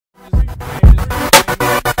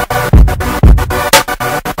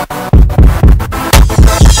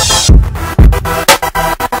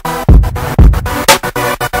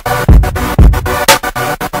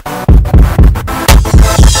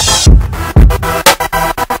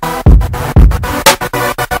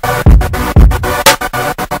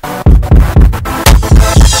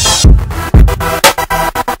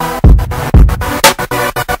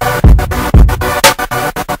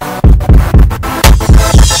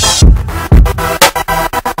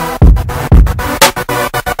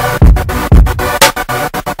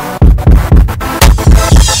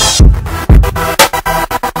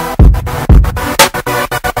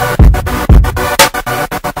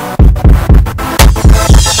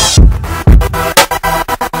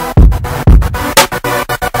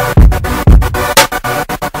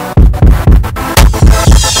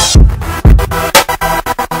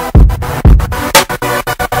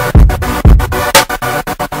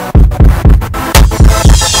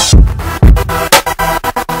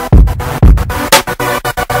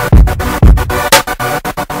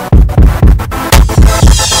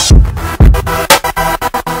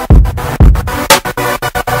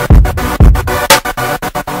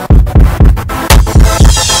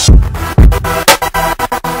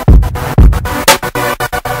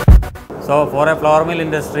flour mill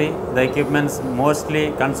industry, the equipments mostly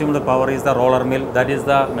consume the power is the roller mill. That is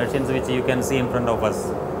the machines which you can see in front of us.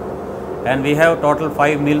 And we have total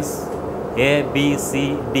 5 mills, A, B,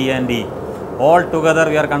 C, D and E. All together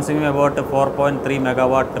we are consuming about 4.3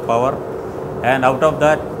 megawatt power, and out of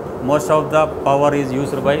that most of the power is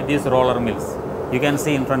used by these roller mills. You can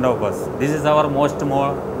see in front of us. This is our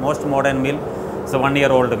most modern mill. It's a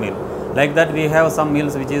 1-year-old mill. Like that we have some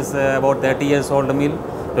mills which is about 30 years old mill,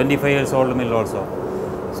 25 years old mill also.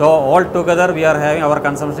 So all together we are having our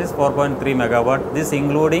consumption is 4.3 megawatt. This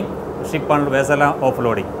including ship and vessel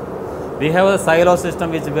offloading. We have a silo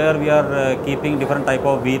system where we are keeping different type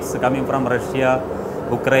of wheats coming from Russia,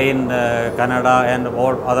 Ukraine, Canada and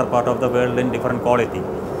all other part of the world in different quality.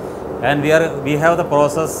 And we have the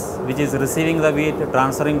process which is receiving the wheat,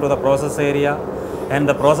 transferring to the process area, and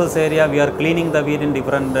the process area we are cleaning the wheat in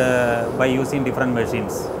different by using different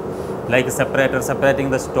machines like separator, separating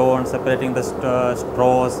the stones, separating the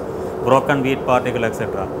straws, broken wheat particle,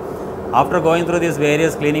 etc. After going through this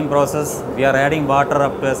various cleaning process, we are adding water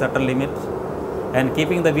up to a certain limit and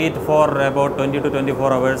keeping the wheat for about 20 to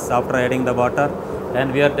 24 hours after adding the water,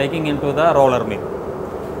 and we are taking into the roller mill.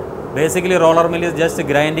 Basically roller mill is just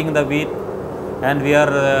grinding the wheat, and we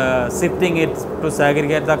are sifting it to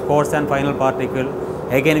segregate the coarse and final particle.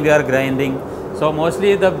 Again we are grinding. So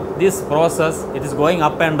mostly this process, it is going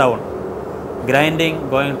up and down. Grinding,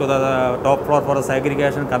 going to the top floor for the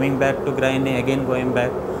segregation, coming back to grinding, again going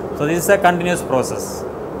back. So this is a continuous process.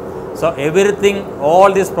 So everything,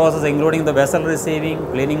 all this process including the vessel receiving,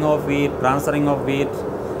 cleaning of wheat, transferring of wheat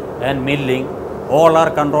and milling, all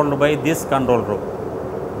are controlled by this control room.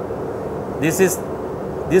 This is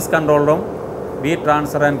this control room, wheat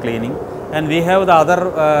transfer and cleaning, and we have the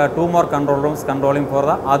other 2 more control rooms controlling for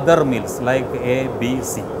the other mills like A, B,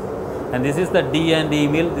 C. And this is the D and E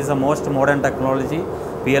mill. This is the most modern technology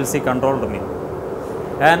PLC controlled mill.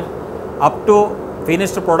 And up to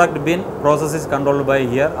finished product bin process is controlled by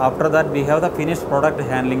here. After that we have the finished product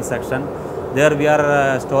handling section. There we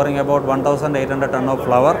are storing about 1800 ton of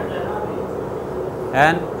flour.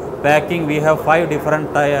 And packing, we have 5 different,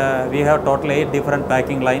 we have total 8 different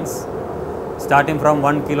packing lines, starting from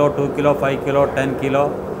 1 kilo, 2 kilo, 5 kilo, 10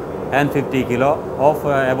 kilo and 50 kilo of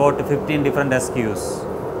about 15 different SKUs.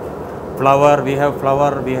 Flour, we have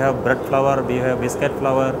bread flour, we have biscuit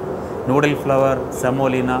flour, noodle flour,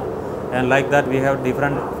 semolina, and like that we have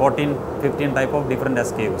different 14-15 type of different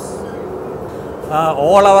SKUs.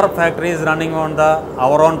 All our factories running on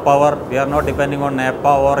our own power. We are not depending on NEPA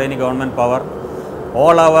or any government power.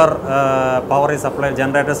 All our power is supplied,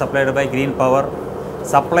 generator supplied by Green Power,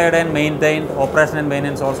 supplied and maintained, operation and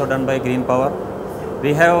maintenance also done by Green Power.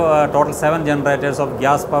 We have total 7 generators of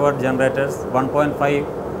gas powered generators,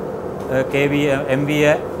 1.5 kV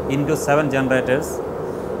MVA into 7 generators,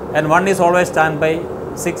 and one is always standby.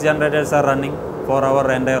 6 generators are running for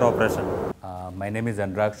our entire operation. My name is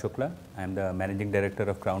Anurag Shukla. I am the Managing Director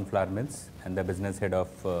of Crown Flour Mills and the Business Head of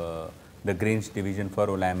the Grains Division for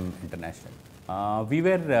Olam International. We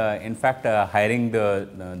were in fact hiring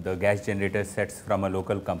the gas generator sets from a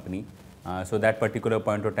local company. So that particular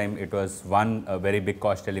point of time, it was a very big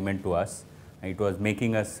cost element to us. It was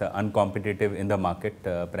making us uncompetitive in the market,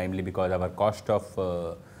 primarily because our cost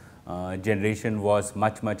of generation was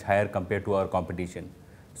much higher compared to our competition.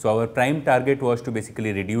 So our prime target was to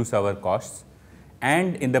basically reduce our costs,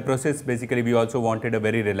 and in the process basically we also wanted a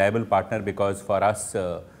very reliable partner, because for us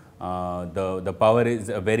the power is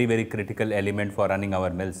a very critical element for running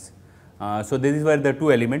our mills. So these were the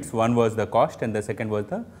 2 elements. One was the cost and the second was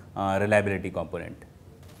the reliability component.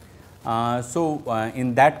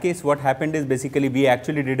 In that case what happened is basically we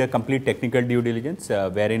actually did a complete technical due diligence,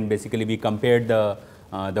 wherein basically we compared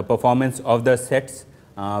the performance of the sets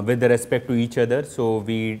with respect to each other. So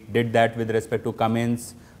we did that with respect to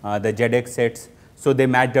Cummins, the ZX sets, so they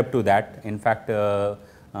matched up to that. In fact,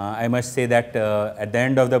 I must say that at the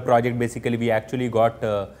end of the project basically we actually got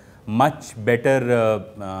much better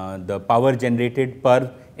the power generated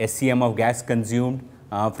per SCM of gas consumed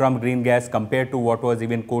from green gas compared to what was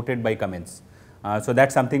even quoted by Cummins. So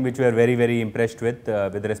that's something which we are very impressed with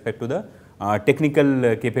respect to the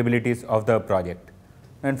technical capabilities of the project.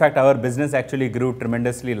 In fact, our business actually grew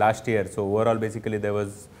tremendously last year. So overall basically there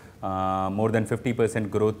was more than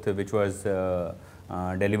 50% growth which was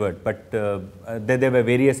delivered, but there were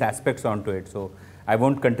various aspects onto it. So I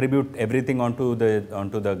won't contribute everything onto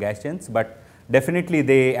the gas gens, but definitely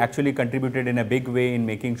they actually contributed in a big way in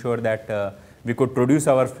making sure that we could produce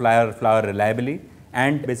our flour reliably,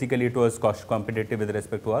 and basically it was cost competitive with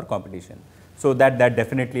respect to our competition. So that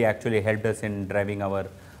definitely actually helped us in driving our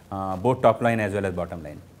both top line as well as bottom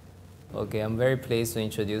line. Okay, I'm very pleased to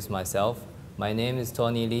introduce myself. My name is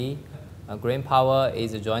Tony Lee. Green Power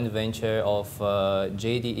is a joint venture of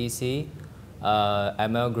JDEC,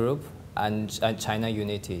 ML Group, and China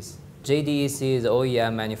Unities. JDEC is an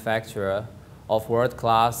OEM manufacturer of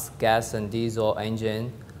world-class gas and diesel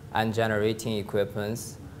engine and generating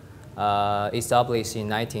equipments, established in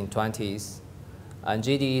 1920s. And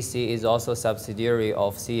JDEC is also a subsidiary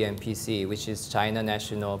of CNPC, which is China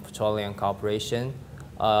National Petroleum Corporation,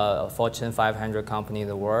 a Fortune 500 company in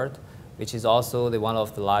the world, which is also one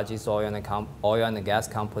of the largest oil and gas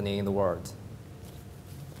company in the world.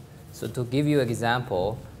 So to give you an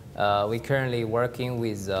example, we're currently working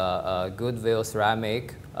with Goodwill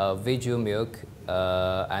Ceramic, Viju Milk,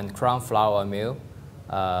 and Crown Flour Mill.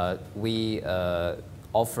 We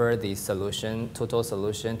offer the solution, total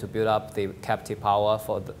solution to build up the captive power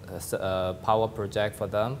for the power project for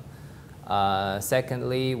them.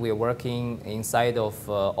 Secondly, we're working inside of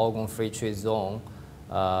Oregon Free Trade Zone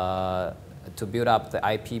to build up the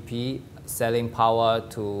IPP, selling power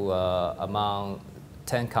to among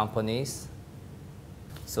 10 companies.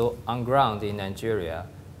 So on ground in Nigeria,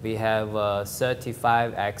 we have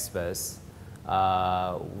 35 experts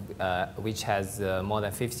which has more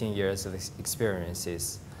than 15 years of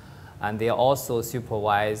experiences. And they are also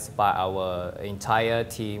supervised by our entire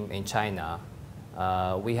team in China.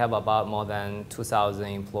 We have about more than 2,000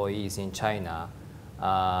 employees in China.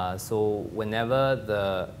 So whenever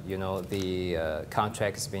the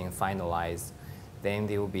contract is being finalized, then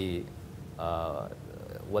there will be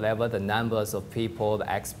whatever the numbers of people, the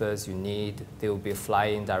experts you need, they will be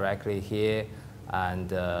flying directly here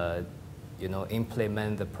and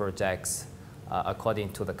implement the projects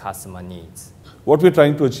according to the customer needs. What we're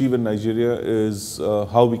trying to achieve in Nigeria is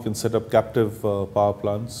how we can set up captive power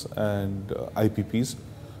plants and IPPs.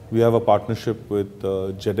 We have a partnership with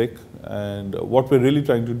JEDEC, and what we're really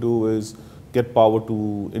trying to do is get power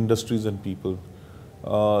to industries and people.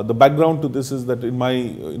 The background to this is that in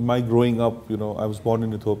my growing up, I was born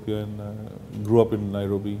in Ethiopia and grew up in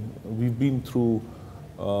Nairobi. We've been through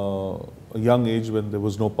a young age when there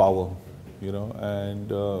was no power. And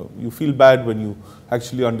you feel bad when you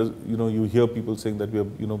actually you hear people saying that we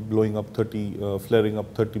are, blowing up flaring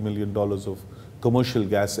up $30 million of commercial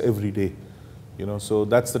gas every day. So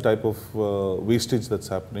that's the type of wastage that's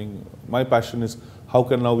happening. My passion is how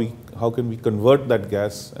can we convert that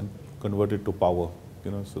gas and convert it to power.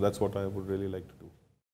 So that's what I would really like to do.